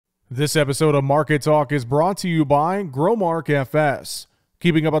This episode of Market Talk is brought to you by Growmark FS.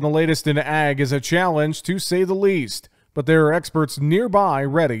 Keeping up on the latest in ag is a challenge, to say the least, but there are experts nearby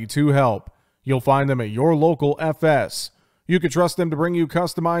ready to help. You'll find them at your local FS. You can trust them to bring you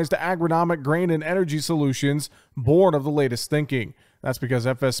customized agronomic grain and energy solutions born of the latest thinking. That's because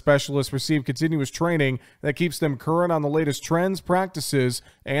FS specialists receive continuous training that keeps them current on the latest trends, practices,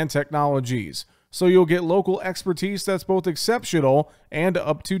 and technologies. So you'll get local expertise that's both exceptional and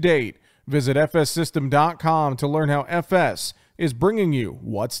up to date. Visit fssystem.com to learn how FS is bringing you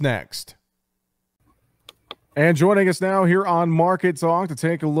what's next. And joining us now here on Market Talk to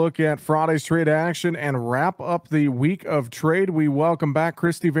take a look at Friday's trade action and wrap up the week of trade, we welcome back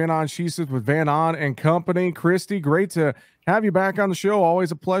Kristi Van Ahn-Kjeseth with Van Ahn & Company. Kristi, great to have you back on the show.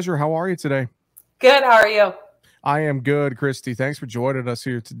 Always a pleasure. How are you today? Good. How are you? I am good, Kristi. Thanks for joining us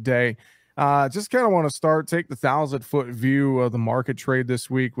here today. Just kind of want to take the 1,000-foot view of the market trade this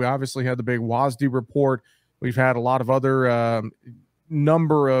week. We obviously had the big WASDE report. We've had a lot of other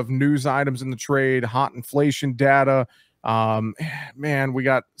number of news items in the trade, hot inflation data. Man, we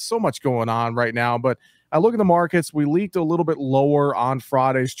got so much going on right now. But I look at the markets. We leaked a little bit lower on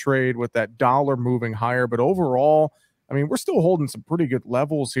Friday's trade with that dollar moving higher. But overall, I mean, we're still holding some pretty good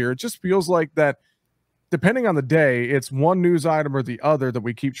levels here. It just feels like that, depending on the day, it's one news item or the other that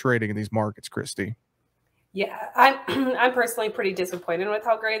we keep trading in these markets, Kristi. Yeah, I'm personally pretty disappointed with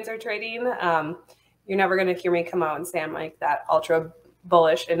how grains are trading. You're never going to hear me come out and say I'm like that ultra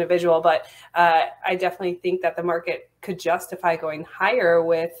bullish individual, but I definitely think that the market could justify going higher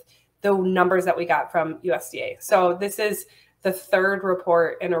with the numbers that we got from USDA. So this is the third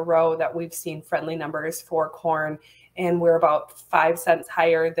report in a row that we've seen friendly numbers for corn, and we're about 5 cents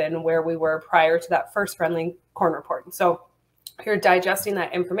higher than where we were prior to that first friendly corn report. So you're digesting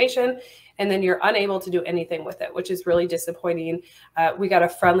that information, and then you're unable to do anything with it, which is really disappointing. We got a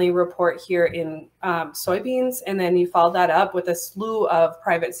friendly report here in soybeans, and then you followed that up with a slew of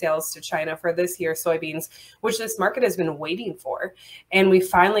private sales to China for this year's soybeans, which this market has been waiting for. And we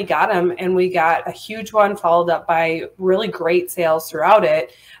finally got them, and we got a huge one followed up by really great sales throughout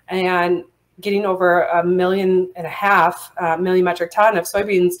it, and getting over 1.5 million metric ton of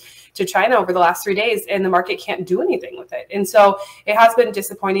soybeans to China over the last 3 days, and the market can't do anything with it. And so it has been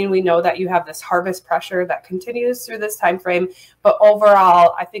disappointing. We know that you have this harvest pressure that continues through this time frame, but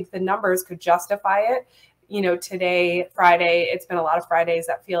overall, I think the numbers could justify it. You know, today, Friday, it's been a lot of Fridays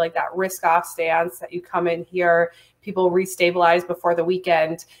that feel like that risk-off stance that you come in here, people restabilize before the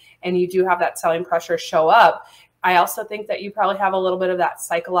weekend, and you do have that selling pressure show up. I also think that you probably have a little bit of that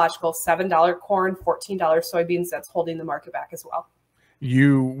psychological $7 corn, $14 soybeans that's holding the market back as well.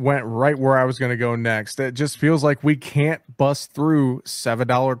 You went right where I was going to go next. It just feels like we can't bust through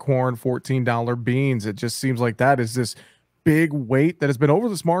 $7 corn, $14 beans. It just seems like that is this big weight that has been over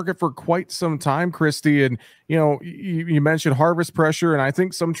this market for quite some time, Kristi. And, you know, you mentioned harvest pressure, and I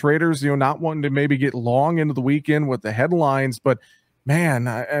think some traders, not wanting to maybe get long into the weekend with the headlines, but man,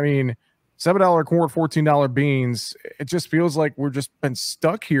 I mean, $7 corn, $14 beans. It just feels like we're just been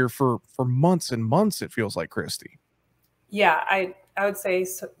stuck here for months and months. It feels like, Kristi. Yeah, I would say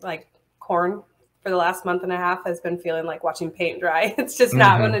like corn for the last month and a half has been feeling like watching paint dry. It's just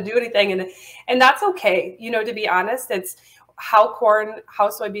not going to do anything. And that's okay. To be honest, it's how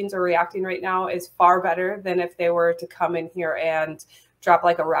soybeans are reacting right now is far better than if they were to come in here and drop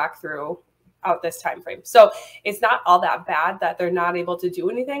like a rock through out this time frame. So it's not all that bad that they're not able to do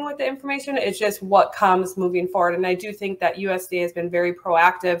anything with the information. It's just what comes moving forward. And I do think that USDA has been very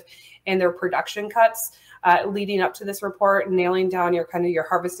proactive in their production cuts leading up to this report, nailing down your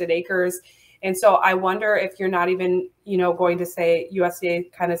harvested acres. And so I wonder if you're not even, going to say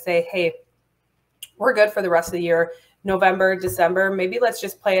USDA kind of say, hey, we're good for the rest of the year. November, December, maybe let's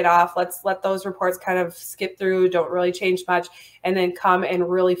just play it off. Let's let those reports kind of skip through, don't really change much, and then come and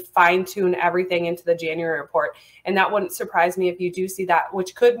really fine tune everything into the January report. And that wouldn't surprise me if you do see that,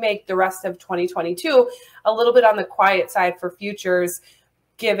 which could make the rest of 2022 a little bit on the quiet side for futures,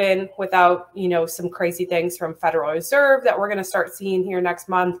 given without, some crazy things from Federal Reserve that we're going to start seeing here next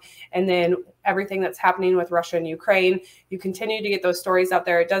month. And then everything that's happening with Russia and Ukraine, you continue to get those stories out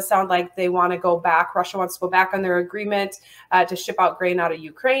there. It does sound like they want to go back. Russia wants to go back on their agreement to ship out grain out of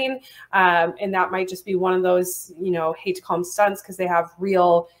Ukraine. And that might just be one of those, hate to call them stunts because they have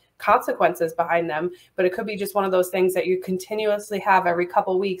real consequences behind them, but it could be just one of those things that you continuously have every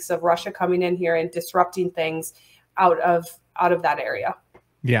couple of weeks of Russia coming in here and disrupting things out of that area.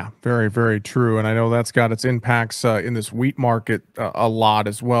 Yeah, very, very true. And I know that's got its impacts in this wheat market a lot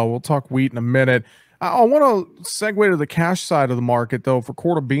as well. We'll talk wheat in a minute. I want to segue to the cash side of the market, though. For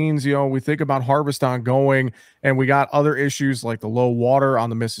quarter beans, we think about harvest ongoing, and we got other issues like the low water on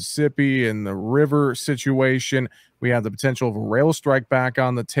the Mississippi and the river situation. We have the potential of a rail strike back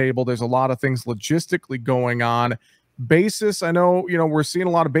on the table. There's a lot of things logistically going on. Basis, I know, we're seeing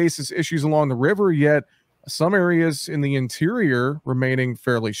a lot of basis issues along the river, yet some areas in the interior remaining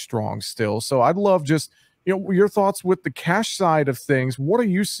fairly strong still. So I'd love just your thoughts with the cash side of things. What are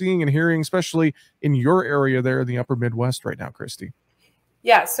you seeing and hearing, especially in your area there in the upper Midwest right now, Kristi?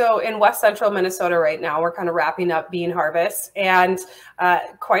 Yeah, so in West Central Minnesota right now, we're kind of wrapping up bean harvest, and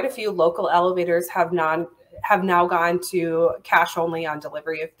quite a few local elevators have now gone to cash only on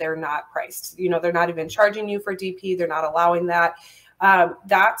delivery if they're not priced. They're not even charging you for DP. They're not allowing that.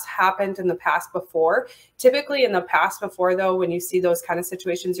 That's happened in the past before. Typically in the past before, though, when you see those kind of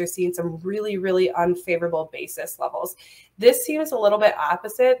situations, you're seeing some really, really unfavorable basis levels. This seems a little bit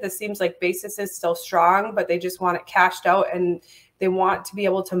opposite. This seems like basis is still strong, but they just want it cashed out and they want to be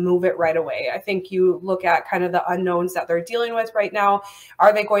able to move it right away. I think you look at kind of the unknowns that they're dealing with right now.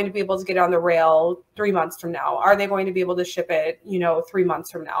 Are they going to be able to get on the rail 3 months from now? Are they going to be able to ship it, 3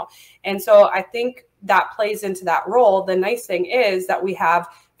 months from now? And so I think that plays into that role. The nice thing is that we have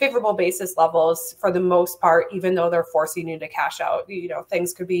favorable basis levels for the most part, even though they're forcing you to cash out.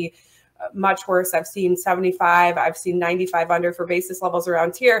 Things could be much worse. I've seen 75, I've seen 95 under for basis levels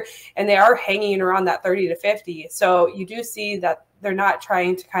around here, and they are hanging around that 30 to 50. So you do see that they're not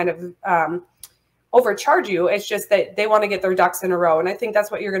trying to kind of overcharge you. It's just that they want to get their ducks in a row. And I think that's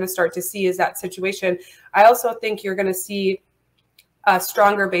what you're going to start to see is that situation. I also think you're going to see a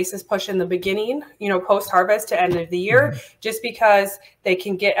stronger basis push in the beginning, post-harvest to end of the year, just because they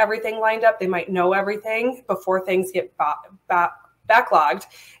can get everything lined up. They might know everything before things get backlogged.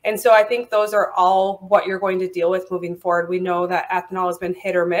 And so I think those are all what you're going to deal with moving forward. We know that ethanol has been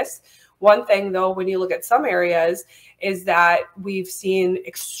hit or miss. One thing, though, when you look at some areas, is that we've seen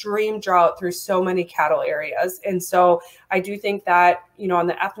extreme drought through so many cattle areas. And so I do think that, on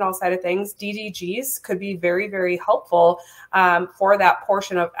the ethanol side of things, DDGs could be very, very helpful for that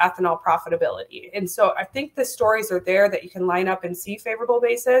portion of ethanol profitability. And so I think the stories are there that you can line up and see favorable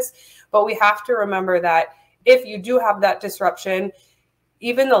basis. But we have to remember that if you do have that disruption,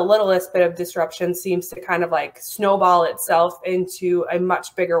 even the littlest bit of disruption seems to kind of like snowball itself into a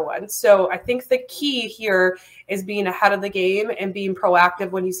much bigger one. So I think the key here is being ahead of the game and being proactive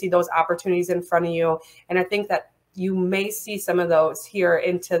when you see those opportunities in front of you. And I think that you may see some of those here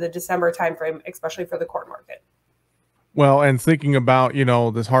into the December timeframe, especially for the corn market. Well, and thinking about,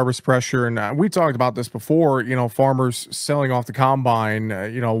 this harvest pressure, and we talked about this before, farmers selling off the combine,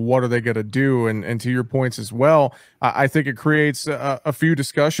 what are they going to do? And to your points as well, I think it creates a few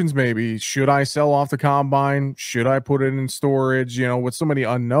discussions maybe. Should I sell off the combine? Should I put it in storage? With so many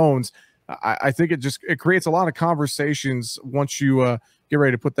unknowns, I think it creates a lot of conversations once you get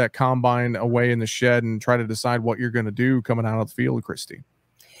ready to put that combine away in the shed and try to decide what you're going to do coming out of the field, Kristi.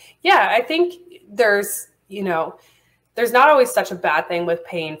 Yeah, I think there's not always such a bad thing with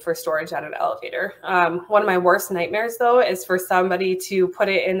paying for storage at an elevator. One of my worst nightmares, though, is for somebody to put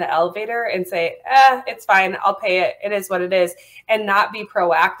it in the elevator and say, it's fine, I'll pay it, it is what it is, and not be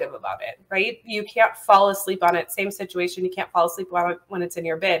proactive about it, right? You can't fall asleep on it. Same situation, you can't fall asleep on it when it's in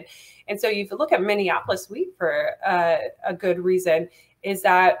your bin. And so you look at Minneapolis wheat for a good reason, is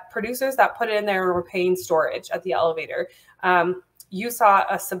that producers that put it in there were paying storage at the elevator. You saw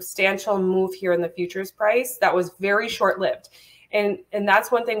a substantial move here in the futures price that was very short-lived. And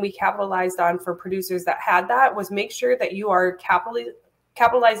that's one thing we capitalized on for producers that had that, was make sure that you are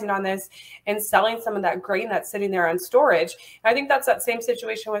capitalizing on this and selling some of that grain that's sitting there on storage. And I think that's that same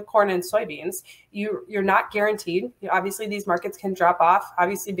situation with corn and soybeans. You're not guaranteed. Obviously, these markets can drop off.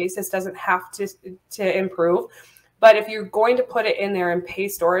 Obviously, basis doesn't have to improve. But if you're going to put it in there and pay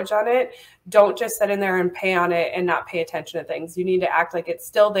storage on it, don't just sit in there and pay on it and not pay attention to things. You need to act like it's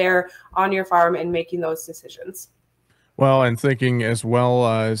still there on your farm and making those decisions. Well, and thinking as well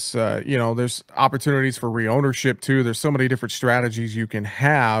as, there's opportunities for reownership too. There's so many different strategies you can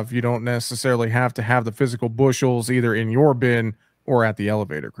have. You don't necessarily have to have the physical bushels either in your bin or at the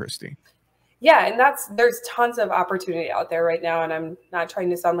elevator, Kristi. Yeah, and there's tons of opportunity out there right now. And I'm not trying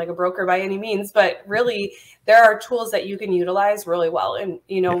to sound like a broker by any means, but really there are tools that you can utilize really well. And,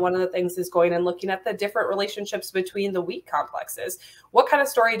 one of the things is going and looking at the different relationships between the wheat complexes. What kind of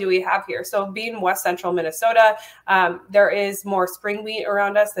story do we have here? So being West Central Minnesota, there is more spring wheat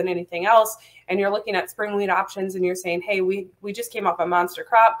around us than anything else. And you're looking at spring wheat options and you're saying, hey, we just came off a monster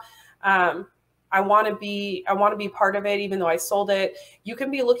crop. I want to be part of it, even though I sold it. You can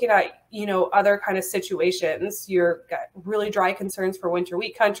be looking at, other kind of situations. You're got really dry concerns for winter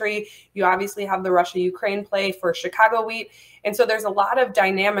wheat country. You obviously have the Russia-Ukraine play for Chicago wheat. And so there's a lot of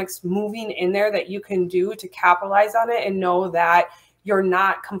dynamics moving in there that you can do to capitalize on it and know that you're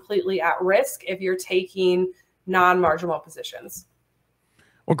not completely at risk if you're taking non-marginal positions.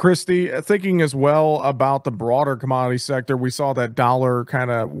 Well, Kristi, thinking as well about the broader commodity sector, we saw that dollar kind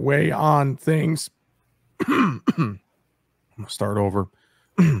of weigh on things. I'm going to start over.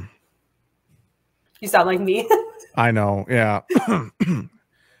 You sound like me. I know. Yeah.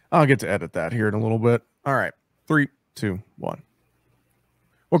 I'll get to edit that here in a little bit. All right. 3, 2, 1.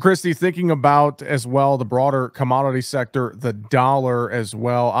 Well, Kristi, thinking about as well the broader commodity sector, the dollar as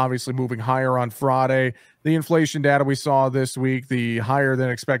well, obviously moving higher on Friday. The inflation data we saw this week, the higher than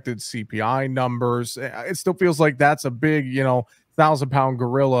expected CPI numbers, it still feels like that's a big, 1,000-pound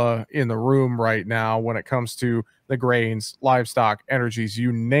gorilla in the room right now when it comes to the grains, livestock, energies,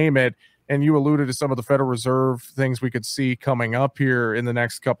 you name it. And you alluded to some of the Federal Reserve things we could see coming up here in the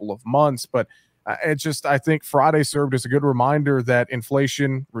next couple of months, but I think Friday served as a good reminder that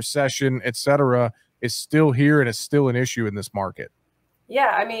inflation, recession, et cetera, is still here and is still an issue in this market.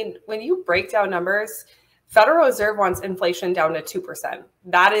 Yeah, I mean, when you break down numbers, Federal Reserve wants inflation down to 2%.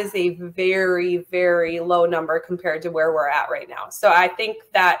 That is a very, very low number compared to where we're at right now. So I think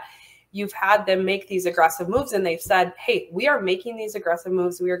that you've had them make these aggressive moves and they've said, hey, we are making these aggressive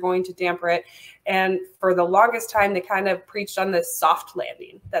moves. We are going to damper it. And for the longest time, they kind of preached on this soft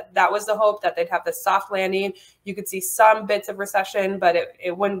landing, that was the hope that they'd have this soft landing. You could see some bits of recession, but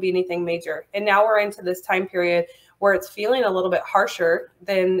it wouldn't be anything major. And now we're into this time period where it's feeling a little bit harsher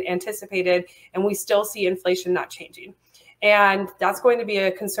than anticipated. And we still see inflation not changing. And that's going to be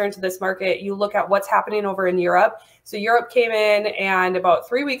a concern to this market. You look at what's happening over in Europe. So Europe came in, and about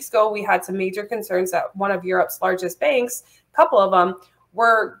 3 weeks ago, we had some major concerns that one of Europe's largest banks, a couple of them,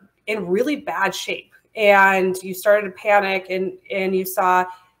 were in really bad shape. And you started to panic, and you saw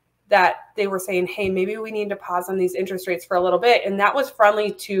that they were saying, hey, maybe we need to pause on these interest rates for a little bit. And that was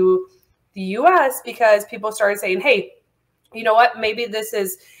friendly to the US because people started saying, hey, you know what, maybe this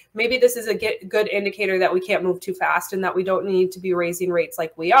is a good indicator that we can't move too fast and that we don't need to be raising rates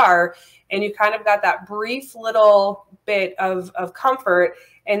like we are. And you kind of got that brief little bit of comfort.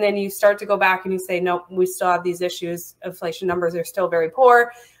 And then you start to go back and you say, no, we still have these issues. Inflation numbers are still very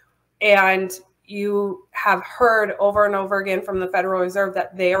poor. And you have heard over and over again from the Federal Reserve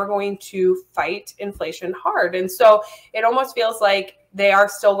that they are going to fight inflation hard. And so it almost feels like they are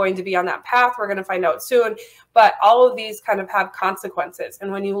still going to be on that path. We're going to find out soon. But all of these kind of have consequences.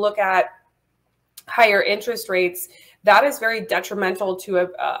 And when you look at higher interest rates, that is very detrimental to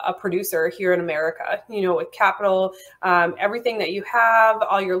a producer here in America, with capital, everything that you have,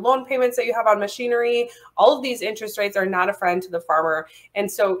 all your loan payments that you have on machinery, all of these interest rates are not a friend to the farmer.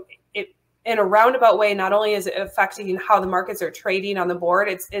 And so in a roundabout way, not only is it affecting how the markets are trading on the board,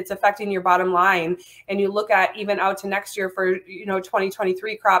 it's affecting your bottom line. And you look at even out to next year for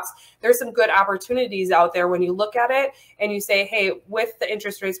 2023 crops, there's some good opportunities out there when you look at it and you say, hey, with the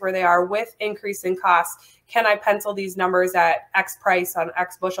interest rates where they are, with increase in costs, can I pencil these numbers at X price on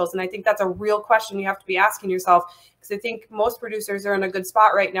X bushels? And I think that's a real question you have to be asking yourself, because I think most producers are in a good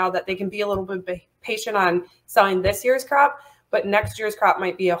spot right now that they can be a little bit patient on selling this year's crop. But next year's crop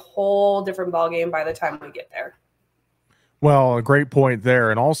might be a whole different ballgame by the time we get there. Well, a great point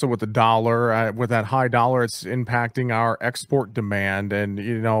there. And also with the dollar, with that high dollar, it's impacting our export demand. And,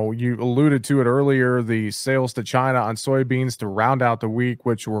 you alluded to it earlier, the sales to China on soybeans to round out the week,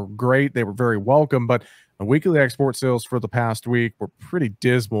 which were great. They were very welcome. But the weekly export sales for the past week were pretty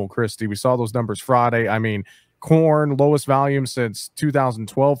dismal, Kristi. We saw those numbers Friday. I mean, corn, lowest volume since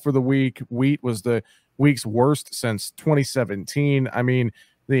 2012 for the week. Wheat was the week's worst since 2017. I mean,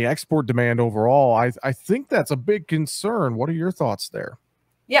 the export demand overall, I think that's a big concern. What are your thoughts there?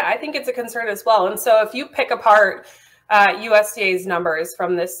 Yeah, I think it's a concern as well. And so if you pick apart USDA's numbers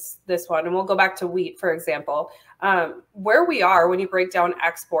from this one, and we'll go back to wheat, for example, where we are when you break down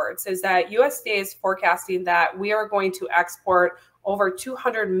exports is that USDA is forecasting that we are going to export over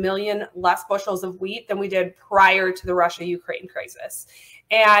 200 million less bushels of wheat than we did prior to the Russia-Ukraine crisis.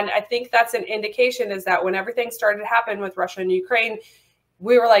 And I think that's an indication is that when everything started to happen with Russia and Ukraine,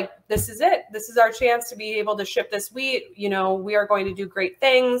 we were like, this is it. This is our chance to be able to ship this wheat. We are going to do great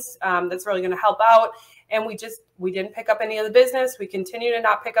things. That's really going to help out. And we didn't pick up any of the business. We continue to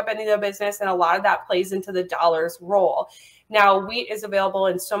not pick up any of the business. And a lot of that plays into the dollar's role. Now, wheat is available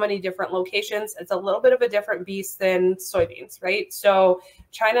in so many different locations. It's a little bit of a different beast than soybeans, right? So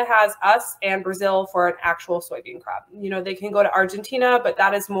China has us and Brazil for an actual soybean crop. You know, they can go to Argentina, but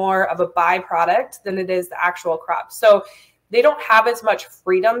that is more of a byproduct than it is the actual crop. So they don't have as much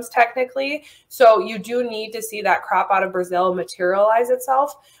freedoms technically. So you do need to see that crop out of Brazil materialize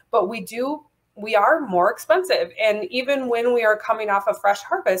itself. But we are more expensive. And even when we are coming off a fresh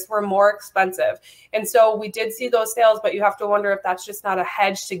harvest, we're more expensive. And so we did see those sales, but you have to wonder if that's just not a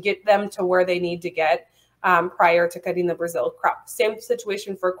hedge to get them to where they need to get prior to cutting the Brazil crop. Same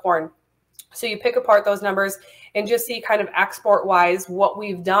situation for corn. So you pick apart those numbers and just see kind of export wise what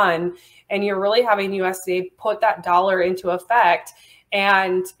we've done. And you're really having USDA put that dollar into effect.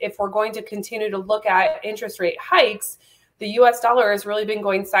 And if we're going to continue to look at interest rate hikes, the US dollar has really been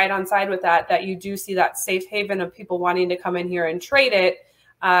going side on side with that you do see that safe haven of people wanting to come in here and trade it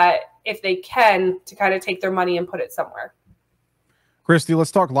if they can, to kind of take their money and put it somewhere. Kristi,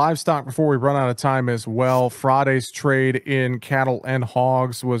 let's talk livestock before we run out of time as well. Friday's trade in cattle and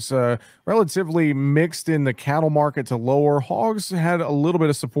hogs was relatively mixed in the cattle market to lower. Hogs had a little bit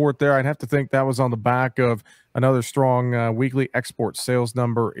of support there. I'd have to think that was on the back of another strong weekly export sales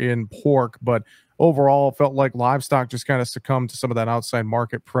number in pork. But overall, it felt like livestock just kind of succumbed to some of that outside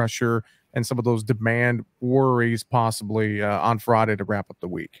market pressure and some of those demand worries possibly on Friday to wrap up the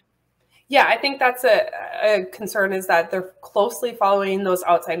week. Yeah, I think that's a concern, is that they're closely following those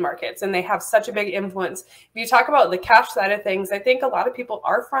outside markets and they have such a big influence. If you talk about the cash side of things, I think a lot of people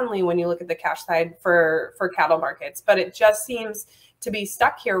are friendly when you look at the cash side for cattle markets, but it just seems to be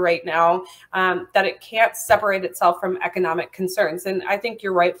stuck here right now, that it can't separate itself from economic concerns. And I think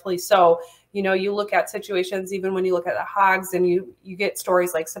you're rightfully so. You know, you look at situations, even when you look at the hogs, and you get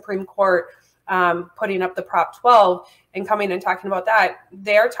stories like Supreme Court putting up the Prop 12 and coming and talking about that.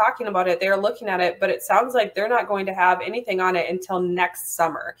 They're talking about it, they're looking at it, but it sounds like they're not going to have anything on it until next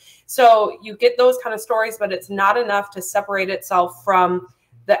summer. So you get those kind of stories, but it's not enough to separate itself from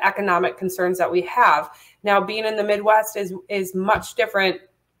the economic concerns that we have. Now, being in the Midwest is much different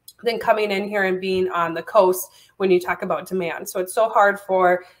than coming in here and being on the coast when you talk about demand. So it's so hard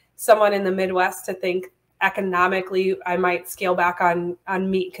for someone in the Midwest to think economically, I might scale back on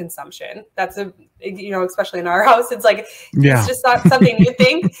meat consumption. That's especially in our house, it's like, It's just not something you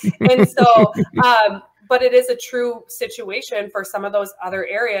think. And so, but it is a true situation for some of those other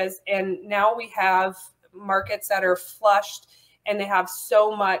areas. And now we have markets that are flushed and they have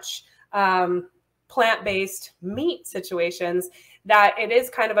so much plant-based meat situations that it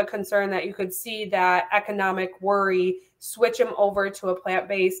is kind of a concern that you could see that economic worry switch them over to a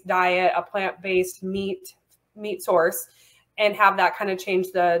plant-based diet, a plant-based meat source, and have that kind of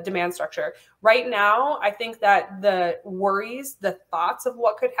change the demand structure. Right now, I think that the worries, the thoughts of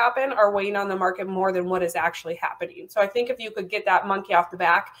what could happen are weighing on the market more than what is actually happening. So I think if you could get that monkey off the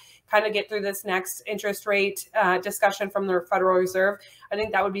back, kind of get through this next interest rate discussion from the Federal Reserve, I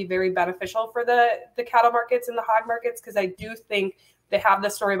think that would be very beneficial for the cattle markets and the hog markets, because I do think they have the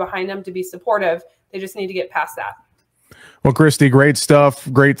story behind them to be supportive. They just need to get past that. Well, Kristi, great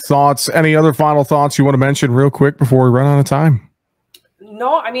stuff, great thoughts. Any other final thoughts you want to mention real quick before we run out of time?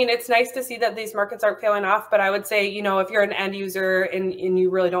 No, I mean, it's nice to see that these markets aren't failing off, but I would say, if you're an end user and you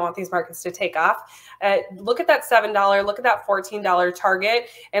really don't want these markets to take off, look at that $7, look at that $14 target,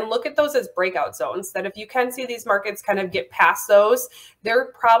 and look at those as breakout zones, that if you can see these markets kind of get past those,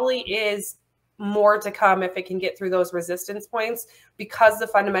 there probably is more to come if it can get through those resistance points, because the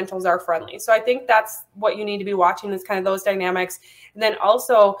fundamentals are friendly. So I think that's what you need to be watching, is kind of those dynamics. And then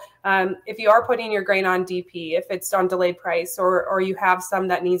also, if you are putting your grain on DP, if it's on delayed price, or you have some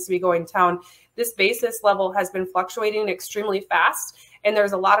that needs to be going down, this basis level has been fluctuating extremely fast. And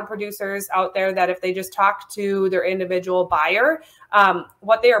there's a lot of producers out there that if they just talk to their individual buyer,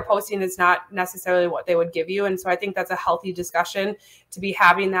 what they are posting is not necessarily what they would give you. And so I think that's a healthy discussion to be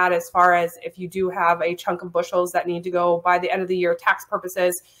having, that as far as if you do have a chunk of bushels that need to go by the end of the year, tax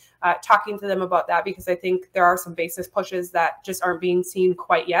purposes, talking to them about that, because I think there are some basis pushes that just aren't being seen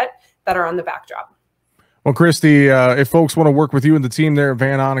quite yet that are on the backdrop. Well, Kristi, if folks want to work with you and the team there at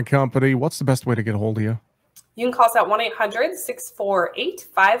Van Ahn & Company, what's the best way to get a hold of you? You can call us at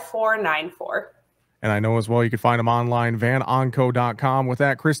 1-800-648-5494. And I know as well you can find them online, vanonco.com. With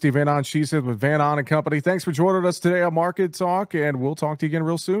that, Kristi Van Ahn-Kjeseth with Van Ahn & Company. Thanks for joining us today on Market Talk, and we'll talk to you again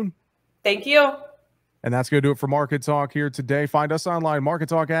real soon. Thank you. And that's going to do it for Market Talk here today. Find us online,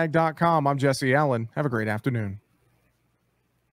 markettalkag.com. I'm Jesse Allen. Have a great afternoon.